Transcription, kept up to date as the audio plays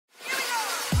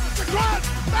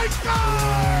They score!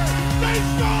 They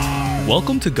score!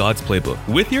 Welcome to God's Playbook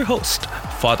with your host,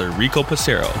 Father Rico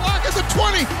Passero. Lock at the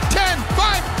 20, 10,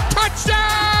 5,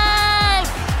 touchdown!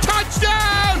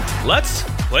 Touchdown! Let's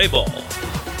play ball.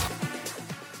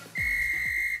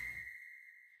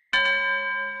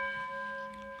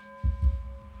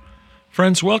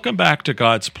 Friends, welcome back to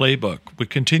God's Playbook. We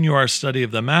continue our study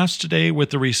of the Mass today with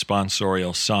the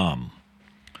responsorial psalm.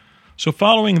 So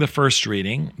following the first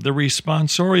reading, the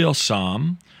responsorial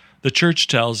psalm, the Church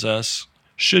tells us,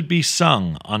 should be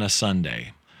sung on a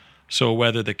Sunday. So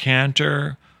whether the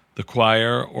cantor, the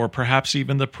choir, or perhaps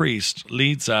even the priest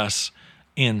leads us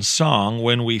in song,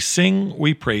 when we sing,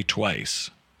 we pray twice.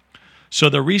 So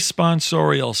the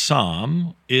responsorial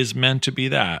psalm is meant to be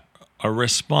that, a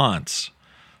response.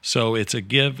 So it's a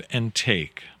give and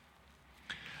take.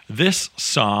 This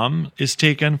psalm is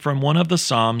taken from one of the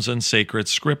psalms in sacred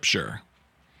scripture.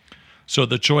 So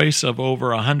the choice of over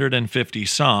 150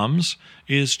 psalms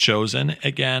is chosen,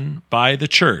 again, by the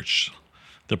church.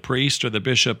 The priest or the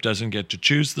bishop doesn't get to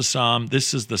choose the psalm.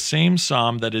 This is the same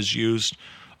psalm that is used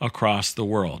across the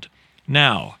world.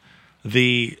 Now,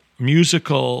 the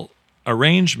musical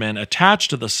arrangement attached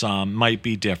to the psalm might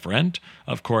be different,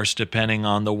 of course, depending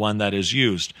on the one that is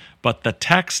used, but the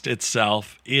text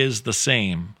itself is the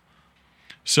same.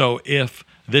 So if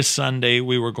this Sunday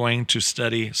we were going to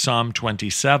study Psalm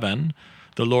 27,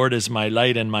 "The Lord is my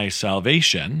light and my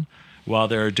salvation," while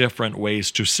there are different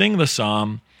ways to sing the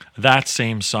psalm, that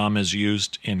same psalm is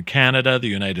used in Canada, the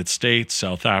United States,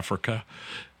 South Africa,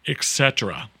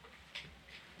 etc.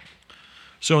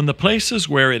 So in the places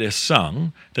where it is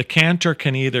sung, the cantor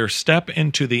can either step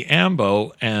into the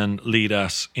ambo and lead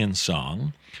us in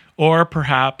song, or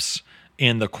perhaps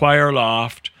in the choir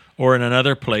loft, or in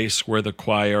another place where the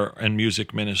choir and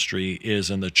music ministry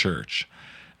is in the church,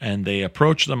 and they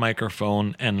approach the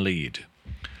microphone and lead.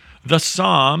 The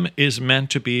psalm is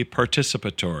meant to be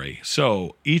participatory,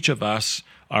 so each of us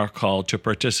are called to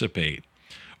participate.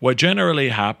 What generally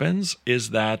happens is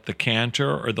that the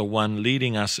cantor or the one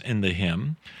leading us in the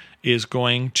hymn is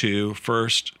going to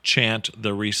first chant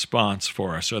the response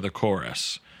for us, or the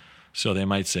chorus. So they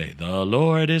might say, "The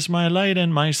Lord is my light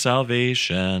and my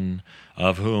salvation.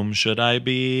 Of whom should I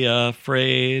be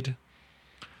afraid?"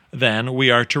 Then we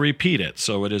are to repeat it.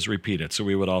 So it is repeated. So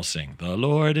we would all sing, "The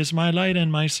Lord is my light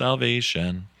and my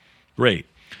salvation." Great.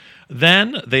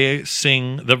 Then they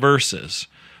sing the verses.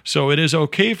 So it is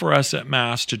okay for us at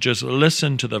Mass to just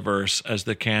listen to the verse as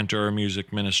the cantor or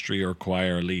music ministry or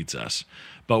choir leads us.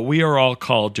 But we are all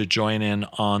called to join in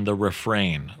on the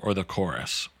refrain or the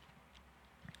chorus.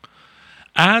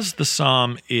 As the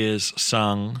psalm is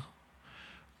sung,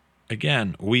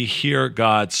 again, we hear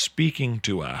God speaking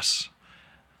to us,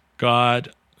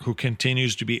 God who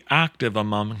continues to be active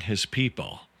among his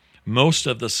people. Most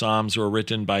of the psalms were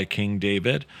written by King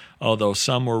David, although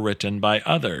some were written by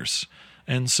others.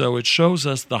 And so it shows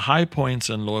us the high points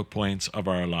and low points of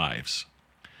our lives.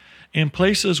 In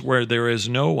places where there is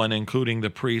no one, including the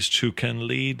priest, who can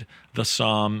lead the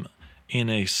psalm in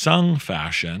a sung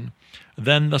fashion,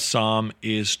 then the psalm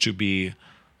is to be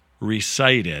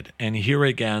recited. And here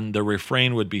again, the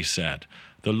refrain would be said,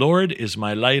 "The Lord is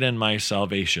my light and my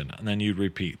salvation." And then you'd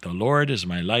repeat, "The Lord is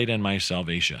my light and my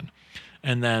salvation."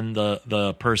 And then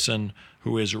the person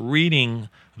who is reading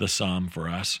the psalm for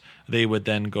us, they would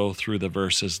then go through the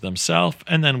verses themselves,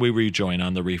 and then we rejoin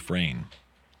on the refrain.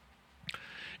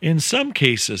 In some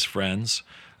cases, friends,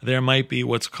 there might be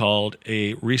what's called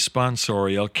a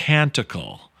responsorial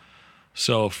canticle.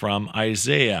 So from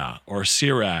Isaiah or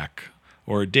Sirach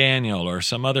or Daniel or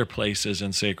some other places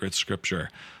in sacred scripture,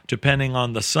 depending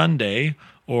on the Sunday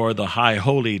or the high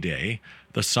holy day,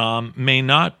 the psalm may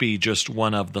not be just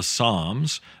one of the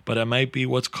psalms, but it might be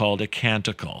what's called a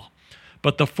canticle.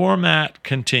 But the format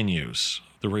continues.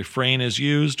 The refrain is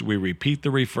used, we repeat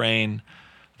the refrain,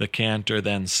 the cantor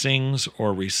then sings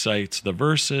or recites the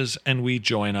verses, and we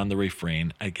join on the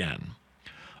refrain again.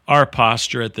 Our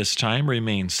posture at this time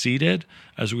remains seated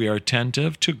as we are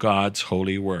attentive to God's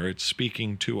holy word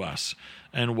speaking to us.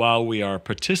 And while we are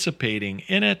participating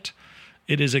in it,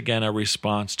 it is again a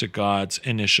response to God's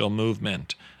initial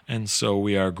movement. And so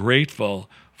we are grateful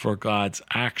for God's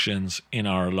actions in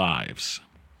our lives.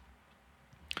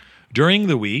 During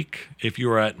the week, if you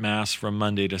are at Mass from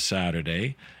Monday to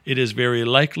Saturday, it is very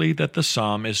likely that the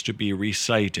psalm is to be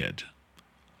recited.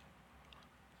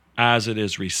 As it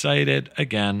is recited,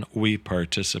 again, we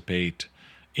participate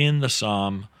in the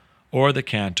psalm or the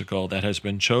canticle that has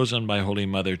been chosen by Holy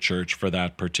Mother Church for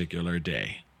that particular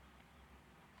day.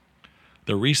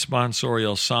 The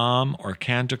responsorial psalm or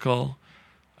canticle,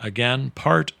 again,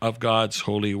 part of God's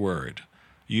holy word,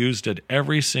 used at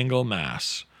every single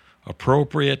Mass,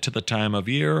 appropriate to the time of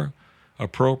year,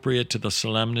 appropriate to the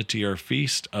solemnity or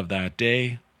feast of that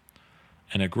day,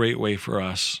 and a great way for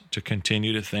us to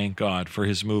continue to thank God for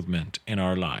his movement in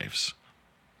our lives.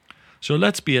 So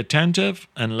let's be attentive,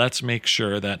 and let's make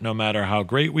sure that no matter how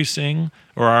great we sing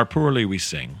or how poorly we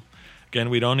sing, again,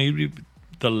 we don't need to be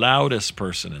the loudest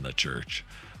person in the church,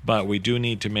 but we do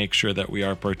need to make sure that we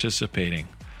are participating.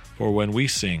 For when we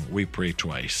sing, we pray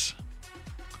twice.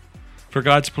 For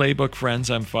God's Playbook, friends,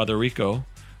 I'm Father Rico.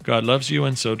 God loves you,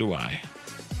 and so do I.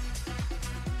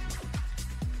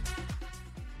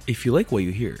 If you like what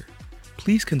you hear,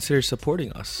 please consider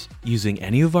supporting us using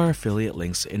any of our affiliate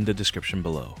links in the description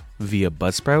below via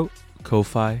Buzzsprout,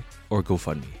 Ko-Fi, or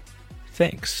GoFundMe.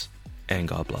 Thanks, and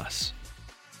God bless.